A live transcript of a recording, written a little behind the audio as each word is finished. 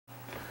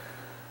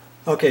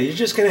Okay, you're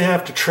just going to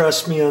have to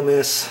trust me on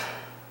this.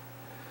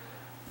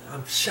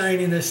 I'm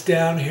shining this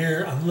down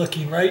here. I'm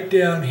looking right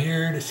down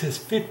here and it says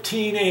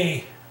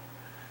 15A.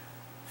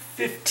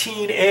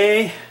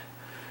 15A.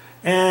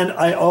 And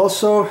I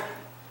also,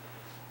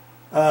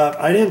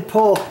 I didn't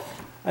pull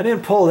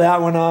that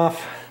one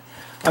off.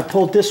 I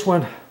pulled this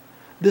one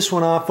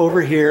off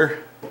over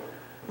here.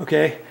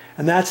 Okay,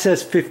 and that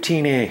says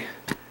 15A.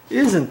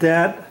 Isn't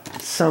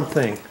that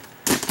something?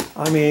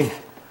 I mean,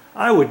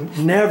 I would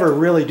never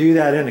really do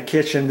that in a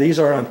kitchen. These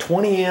are on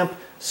 20 amp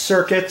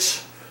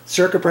circuit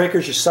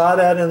breakers. You saw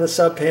that in the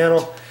sub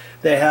panel.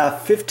 They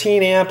have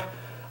 15 amp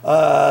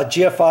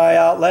GFI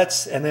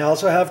outlets, and they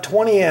also have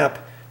 20 amp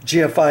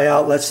GFI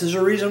outlets. There's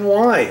a reason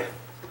why.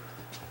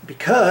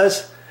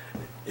 Because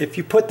if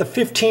you put the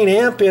 15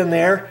 amp in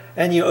there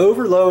and you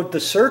overload the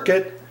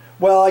circuit,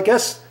 well, I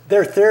guess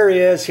their theory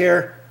is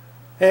here,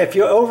 hey, if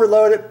you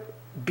overload it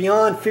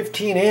beyond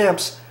 15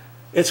 amps,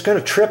 it's going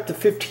to trip the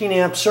 15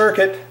 amp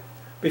circuit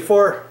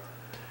before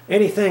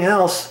anything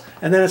else,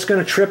 and then it's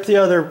going to trip the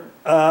other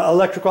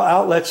electrical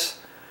outlets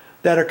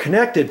that are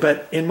connected.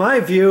 But in my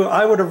view,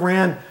 I would have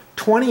ran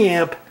 20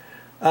 amp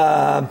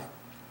GFI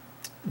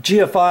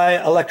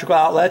electrical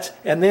outlets,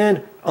 and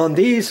then on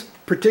these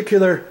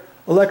particular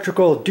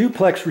electrical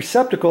duplex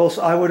receptacles,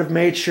 I would have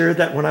made sure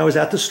that when I was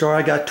at the store,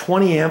 I got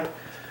 20 amp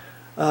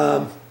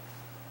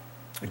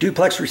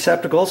duplex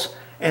receptacles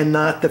and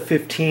not the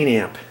 15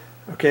 amp.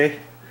 Okay,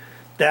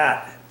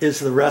 that is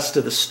the rest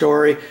of the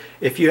story.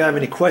 If you have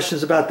any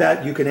questions about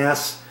that, you can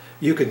ask,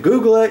 you can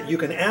Google it, you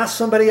can ask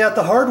somebody at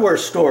the hardware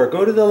store.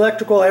 Go to the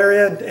electrical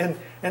area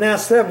and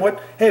ask them,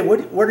 what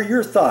are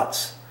your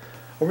thoughts?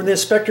 Or when the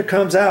inspector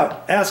comes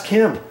out, ask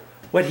him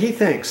what he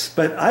thinks.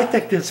 But I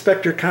think the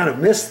inspector kind of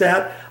missed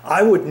that.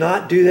 I would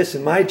not do this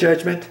in my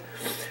judgment,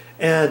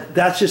 and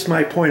that's just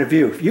my point of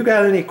view. If you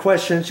got any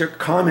questions or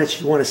comments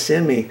you want to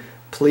send me,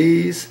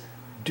 please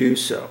do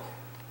so.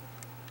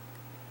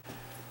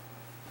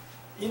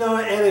 You know,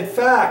 and in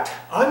fact,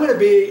 I'm going to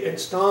be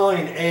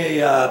installing a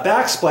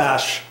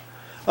backsplash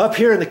up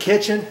here in the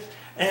kitchen,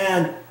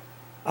 and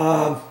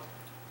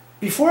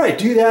before I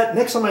do that,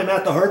 next time I'm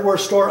at the hardware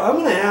store, I'm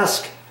going to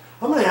ask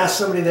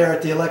somebody there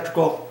at the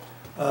electrical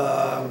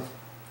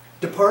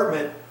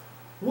department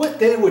what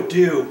they would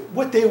do,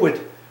 what they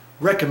would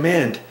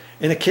recommend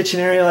in a kitchen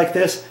area like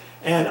this.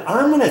 And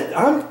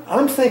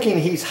I'm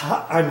thinking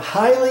I'm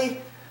highly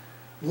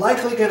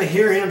likely going to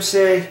hear him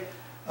say,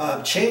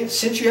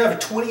 since you have a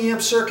 20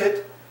 amp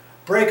circuit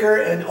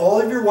breaker and all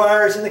of your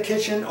wires in the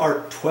kitchen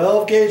are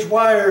 12 gauge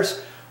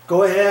wires,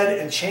 go ahead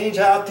and change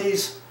out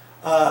these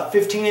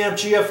 15 amp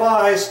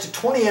GFIs to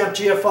 20 amp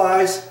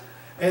GFIs,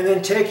 and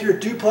then take your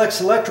duplex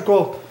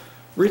electrical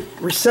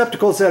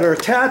receptacles that are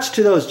attached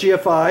to those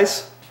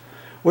GFIs,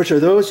 which are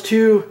those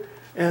two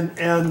and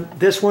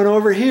this one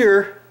over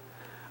here,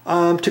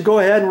 to go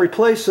ahead and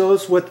replace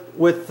those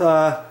with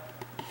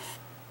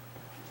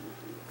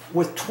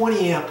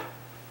 20 amp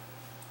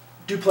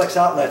duplex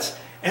outlets.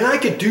 And I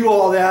could do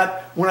all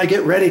that when I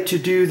get ready to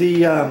do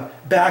the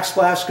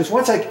backsplash, because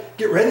once I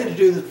get ready to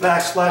do the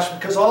backsplash,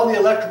 because all the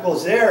electrical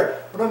is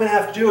there, what I'm going to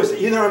have to do is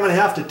either I'm going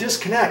to have to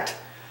disconnect.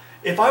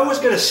 If I was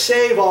going to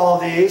save all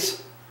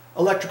these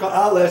electrical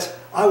outlets,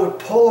 I would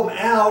pull them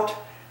out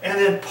and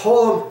then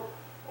pull them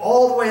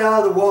all the way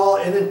out of the wall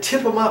and then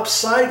tip them up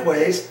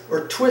sideways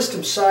or twist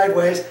them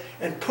sideways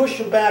and push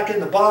them back in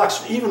the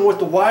box, even with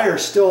the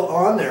wires still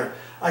on there.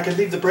 I can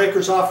leave the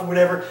breakers off or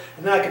whatever,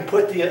 and then I can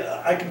put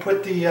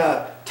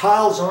the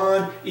tiles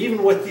on,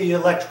 even with the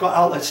electrical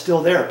outlet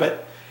still there.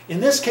 But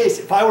in this case,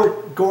 if I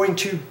were going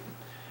to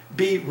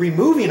be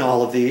removing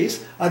all of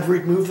these, I'd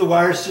remove the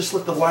wires, just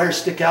let the wires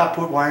stick out,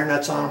 put wire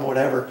nuts on them,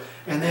 whatever.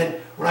 And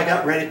then when I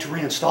got ready to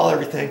reinstall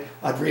everything,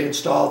 I'd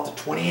reinstall the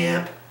 20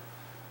 amp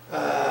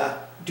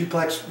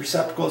duplex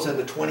receptacles and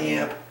the 20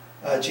 amp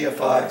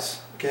GFIs.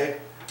 Okay,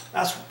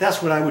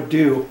 that's what I would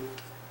do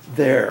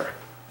there.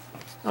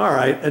 All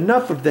right,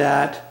 enough of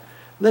that.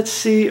 Let's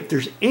see if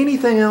there's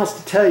anything else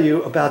to tell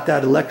you about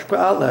that electrical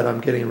outlet I'm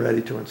getting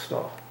ready to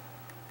install.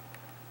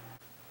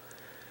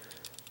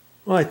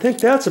 Well, I think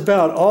that's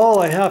about all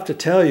I have to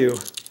tell you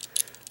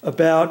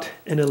about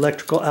an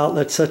electrical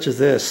outlet such as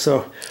this.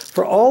 So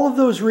for all of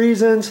those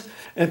reasons,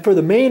 and for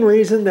the main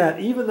reason that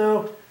even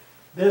though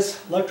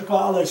this electrical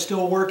outlet is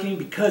still working,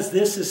 because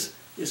this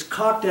is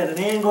cocked at an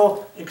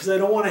angle, and because I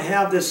don't want to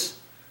have this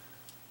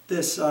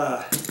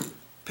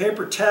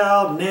paper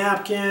towel,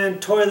 napkin,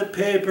 toilet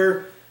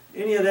paper,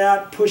 any of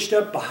that pushed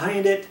up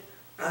behind it,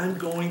 I'm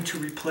going to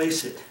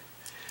replace it.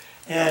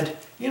 And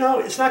you know,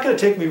 it's not going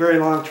to take me very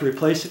long to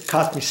replace it. It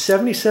cost me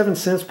 77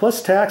 cents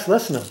plus tax,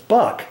 less than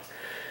 $1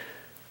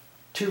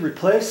 to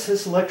replace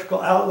this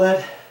electrical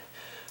outlet.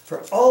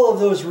 For all of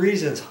those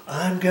reasons,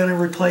 I'm going to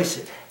replace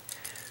it.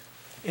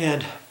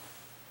 And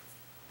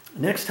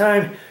next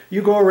time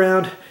you go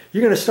around,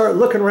 you're going to start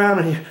looking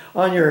around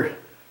on your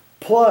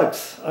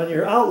plugs, on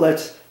your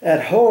outlets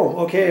at home.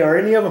 Okay, are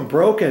any of them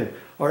broken?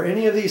 Are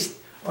any of the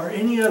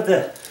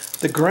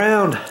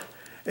ground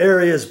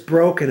areas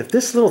broken? If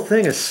this little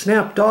thing is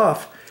snapped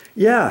off,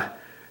 yeah,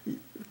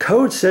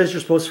 code says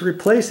you're supposed to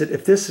replace it.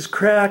 If this is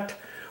cracked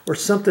or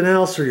something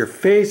else, or your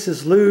face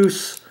is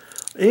loose,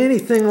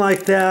 anything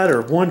like that,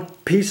 or one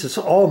piece is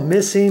all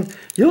missing,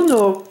 you'll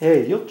know,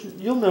 hey,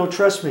 you'll know,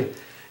 trust me,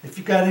 if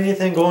you've got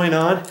anything going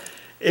on,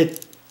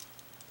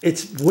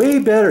 it's way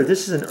better.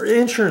 This is an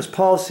insurance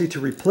policy to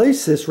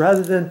replace this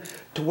rather than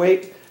to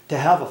wait to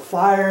have a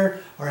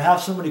fire or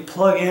have somebody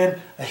plug in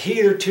a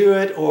heater to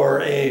it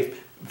or a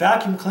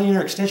vacuum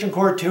cleaner extension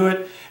cord to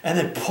it and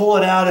then pull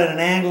it out at an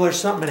angle or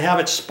something and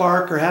have it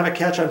spark or have it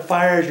catch on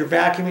fire as you're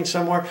vacuuming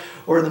somewhere,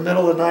 or in the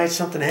middle of the night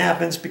something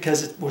happens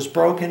because it was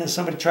broken and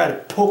somebody tried to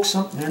poke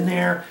something in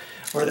there,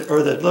 or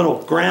the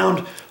little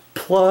ground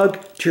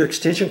plug to your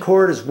extension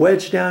cord is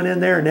wedged down in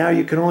there and now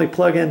you can only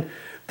plug in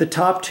the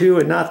top two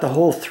and not the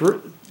whole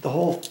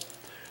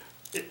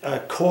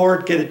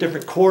cord. Get a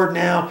different cord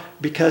now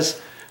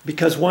because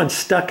one's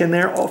stuck in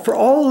there. For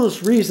all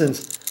those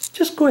reasons,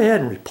 just go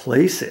ahead and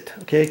replace it,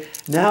 okay?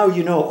 Now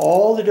you know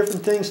all the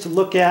different things to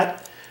look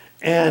at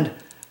and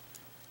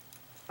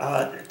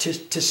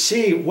to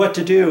see what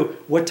to do,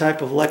 what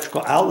type of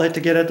electrical outlet to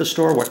get at the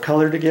store, what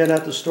color to get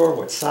at the store,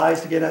 what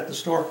size to get at the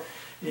store,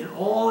 and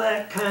all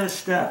that kind of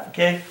stuff,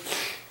 okay?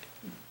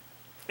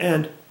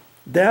 And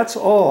that's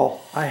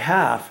all I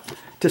have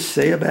to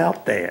say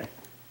about that.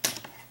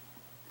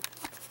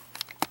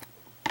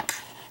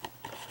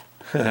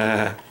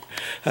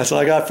 That's all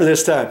I got for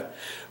this time.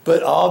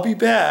 But I'll be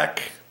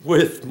back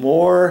with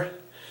more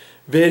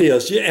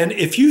videos. And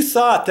if you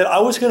thought that I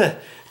was going to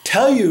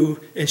tell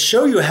you and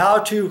show you how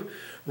to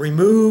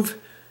remove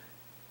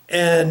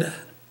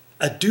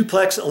a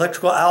duplex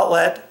electrical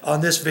outlet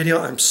on this video,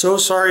 I'm so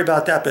sorry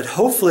about that. But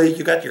hopefully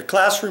you got your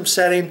classroom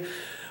setting.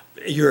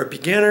 You're a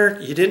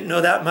beginner. You didn't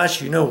know that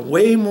much. You know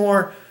way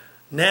more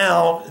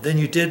now than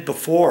you did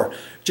before.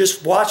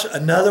 Just watch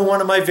another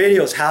one of my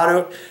videos,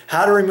 how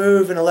to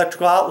remove an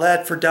electrical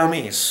outlet for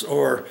dummies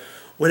or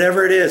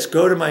whatever it is.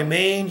 Go to my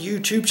main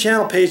YouTube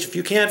channel page. If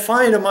you can't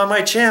find them on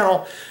my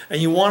channel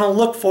and you want to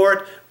look for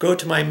it, go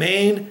to my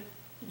main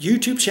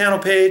YouTube channel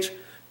page,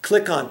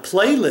 click on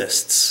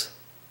playlists,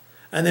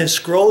 and then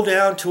scroll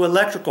down to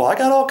electrical. I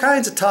got all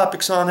kinds of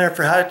topics on there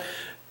for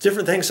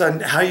different things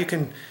on how you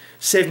can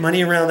save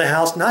money around the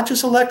house, not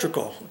just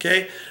electrical,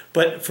 okay?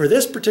 But for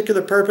this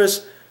particular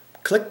purpose,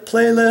 click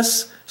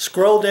playlists,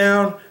 scroll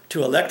down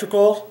to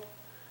electrical,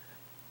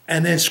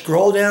 and then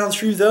scroll down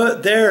through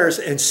theirs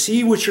and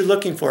see what you're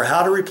looking for.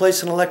 How to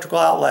replace an electrical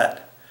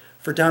outlet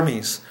for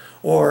dummies,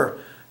 or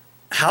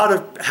how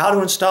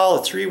to install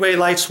a three-way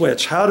light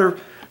switch, how to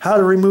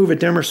remove a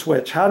dimmer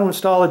switch, how to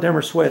install a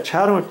dimmer switch,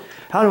 how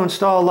to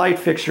install a light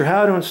fixture,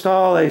 how to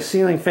install a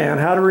ceiling fan,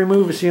 how to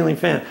remove a ceiling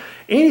fan.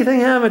 Anything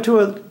having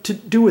to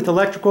do with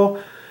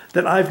electrical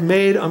that I've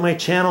made on my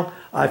channel,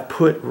 I've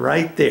put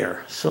right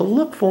there. So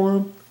look for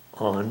them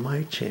on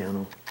my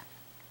channel.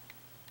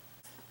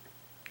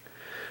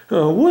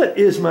 What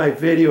is my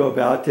video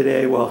about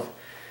today? Well,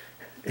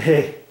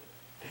 hey,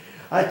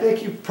 I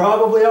think you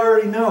probably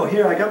already know.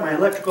 Here, I got my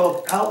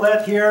electrical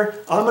outlet here.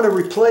 I'm going to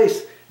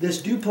replace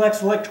this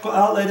duplex electrical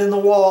outlet in the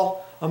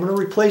wall. I'm going to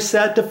replace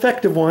that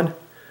defective one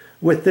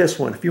with this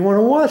one. If you want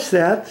to watch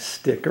that,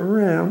 stick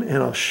around and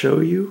I'll show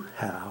you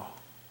how.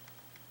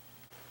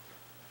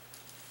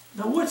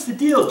 Now, what's the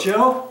deal,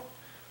 Joe?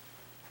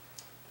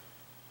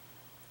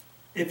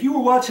 If you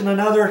were watching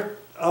another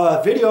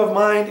video of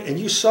mine and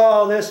you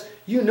saw this,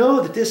 you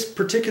know that this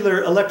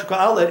particular electrical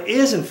outlet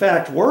is in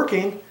fact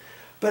working,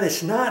 but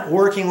it's not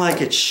working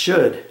like it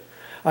should.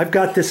 I've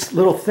got this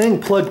little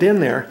thing plugged in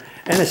there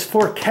and it's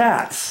for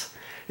cats.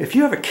 If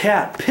you have a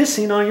cat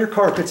pissing on your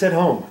carpets at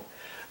home,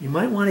 you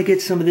might want to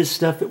get some of this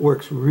stuff that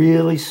works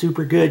really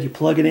super good. You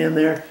plug it in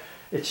there,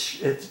 it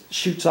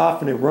shoots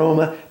off an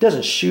aroma. It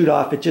doesn't shoot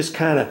off, it just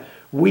kind of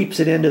weeps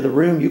it into the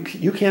room.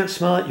 You can't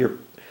smell it,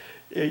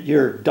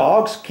 your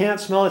dogs can't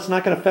smell it. It's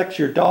not going to affect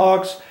your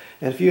dogs.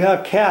 And if you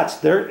have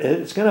cats,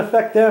 it's going to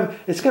affect them.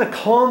 It's going to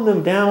calm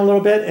them down a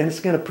little bit, and it's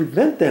going to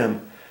prevent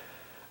them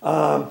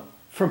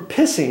from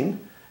pissing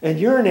and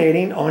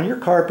urinating on your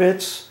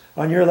carpets,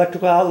 on your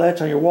electrical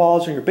outlets, on your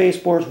walls, on your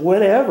baseboards,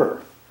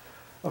 whatever.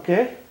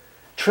 Okay?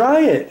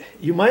 Try it.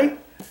 You might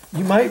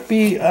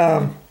be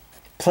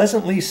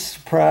pleasantly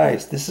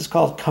surprised. This is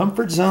called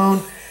Comfort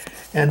Zone,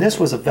 and this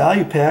was a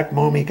value pack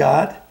Momi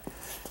got.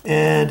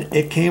 And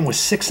it came with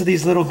 6 of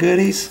these little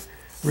goodies,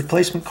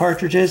 replacement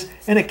cartridges,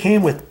 and it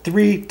came with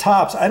 3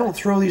 tops. I don't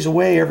throw these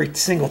away every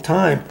single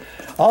time.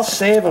 I'll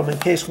save them in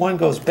case one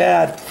goes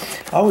bad.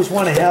 I always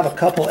want to have a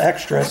couple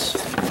extras.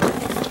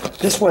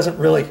 This wasn't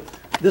really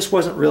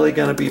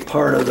going to be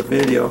part of the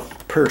video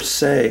per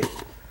se,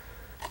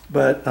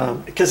 but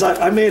because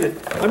I made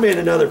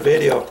another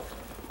video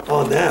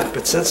on that.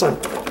 But since I'm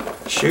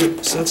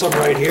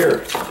right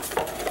here,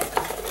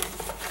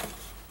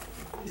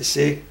 you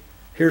see.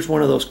 Here's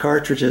one of those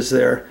cartridges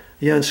there.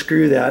 You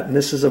unscrew that, and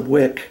this is a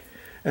wick,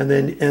 and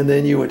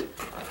then you would.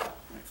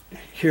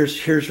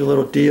 Here's your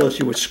little deals.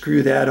 You would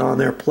screw that on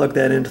there, plug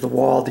that into the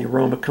wall. The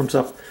aroma comes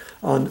up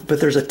on. But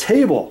there's a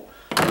table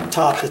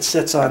top that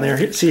sits on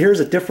there. See, here's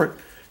a different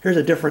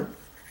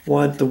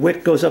one. The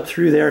wick goes up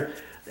through there,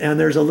 and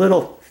there's a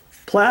little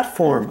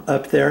platform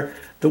up there.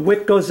 The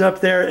wick goes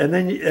up there, and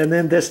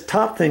then this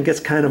top thing gets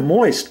kind of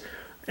moist,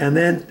 and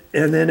then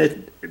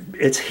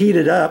it's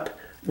heated up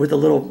with a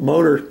little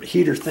motor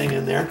heater thing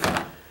in there,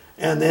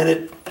 and then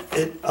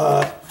it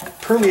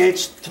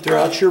permeates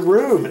throughout your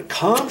room. It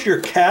calms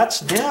your cats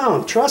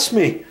down. Trust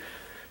me,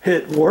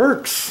 it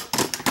works.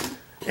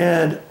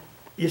 And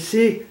you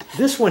see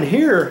this one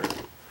here,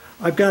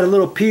 I've got a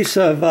little piece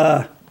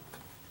of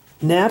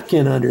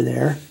napkin under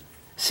there.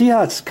 See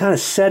how it's kind of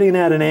setting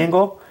at an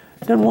angle?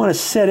 It doesn't want to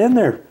set in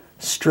there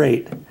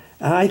straight.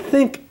 And I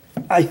think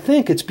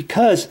it's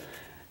because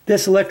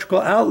this electrical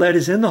outlet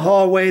is in the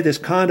hallway. This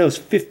condo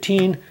is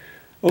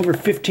over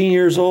 15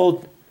 years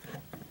old.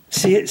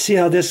 See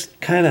how this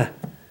kind of,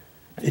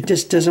 it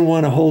just doesn't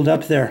want to hold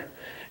up there.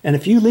 And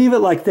if you leave it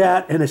like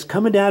that and it's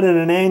coming down at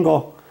an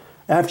angle,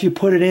 after you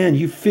put it in,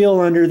 you feel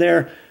under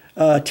there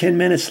 10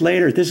 minutes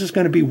later, this is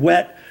going to be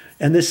wet,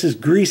 and this is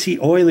greasy,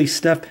 oily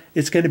stuff.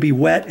 It's going to be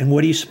wet, and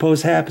what do you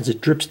suppose happens?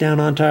 It drips down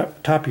on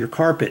top of your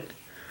carpet.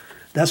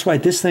 That's why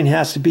this thing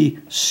has to be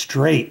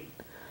straight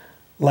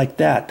like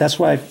that. That's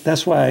why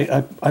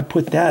I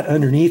put that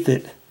underneath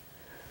it.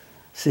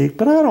 See,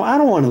 but I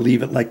don't want to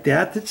leave it like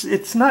that.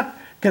 It's not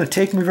going to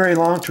take me very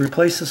long to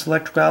replace this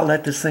electrical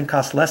outlet. This thing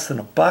costs less than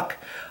 $1.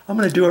 I'm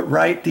going to do it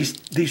right.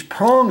 These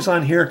prongs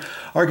on here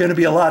are going to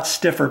be a lot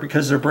stiffer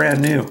because they're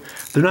brand new.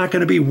 They're not going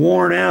to be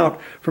worn out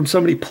from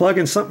somebody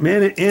plugging something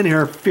in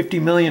here 50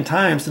 million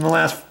times in the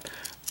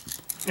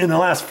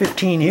last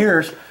 15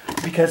 years,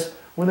 because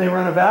when they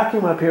run a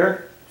vacuum up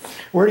here,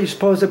 where do you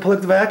suppose they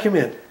plug the vacuum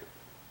in?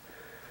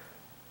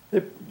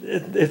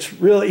 It's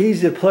real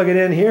easy to plug it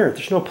in here.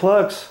 There's no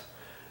plugs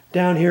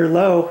down here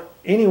low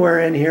anywhere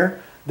in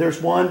here.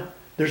 There's one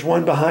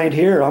behind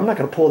here. I'm not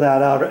going to pull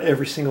that out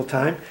every single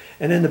time.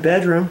 And in the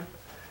bedroom,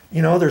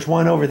 you know, there's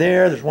one over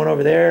there. There's one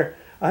over there.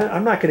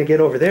 I'm not going to get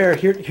over there.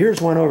 Here's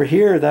one over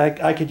here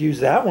that I could use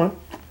that one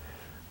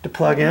to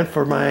plug in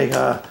for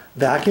my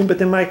vacuum. But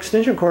then my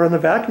extension cord on the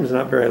vacuum is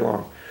not very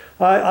long.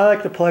 I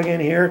like to plug in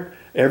here.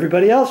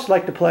 Everybody else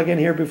liked to plug in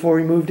here before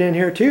we moved in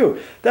here too.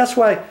 That's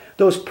why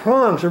those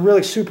prongs are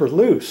really super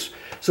loose.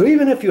 So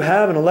even if you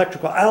have an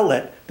electrical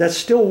outlet that's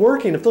still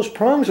working, if those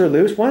prongs are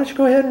loose, why don't you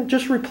go ahead and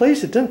just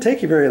replace it? It doesn't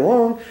take you very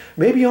long.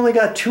 Maybe you only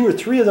got 2 or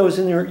 3 of those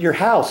in your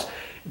house.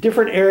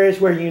 Different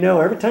areas where, you know,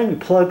 every time you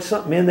plug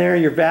something in there,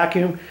 your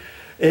vacuum,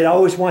 it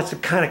always wants to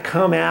kind of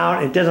come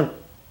out. It doesn't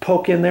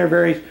poke in there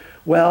very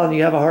well, and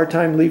you have a hard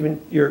time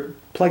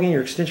plugging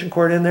your extension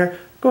cord in there.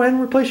 Go ahead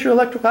and replace your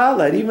electrical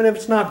outlet, even if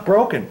it's not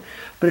broken.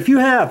 But if you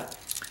have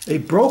a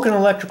broken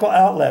electrical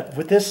outlet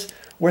with this,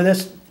 where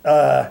this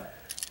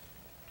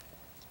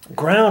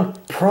ground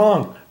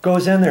prong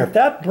goes in there, if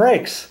that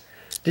breaks,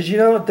 did you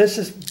know this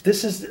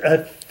is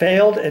a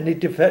failed and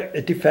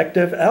a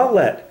defective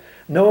outlet?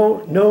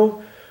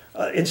 No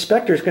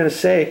inspector is going to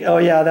say, oh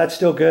yeah, that's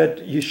still good,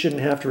 you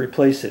shouldn't have to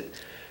replace it.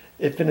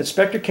 If an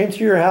inspector came to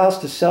your house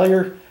to sell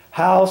your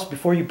house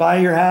before you buy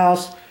your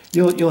house,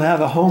 you'll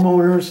have a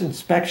homeowner's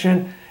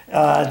inspection.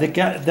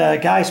 The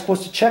guy's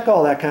supposed to check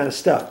all that kind of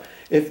stuff.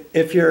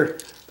 If you're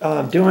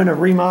doing a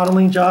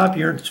remodeling job,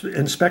 your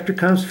inspector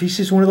comes, if he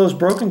sees one of those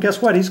broken,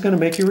 guess what? He's going to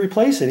make you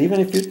replace it, even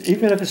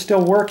if it's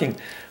still working.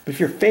 But if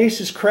your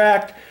face is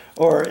cracked,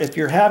 or if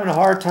you're having a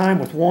hard time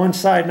with one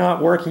side not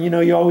working, you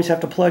know, you always have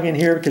to plug in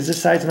here because this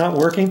side's not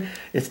working,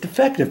 it's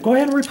defective. Go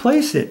ahead and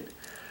replace it.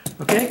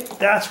 Okay?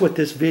 That's what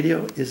this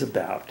video is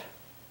about.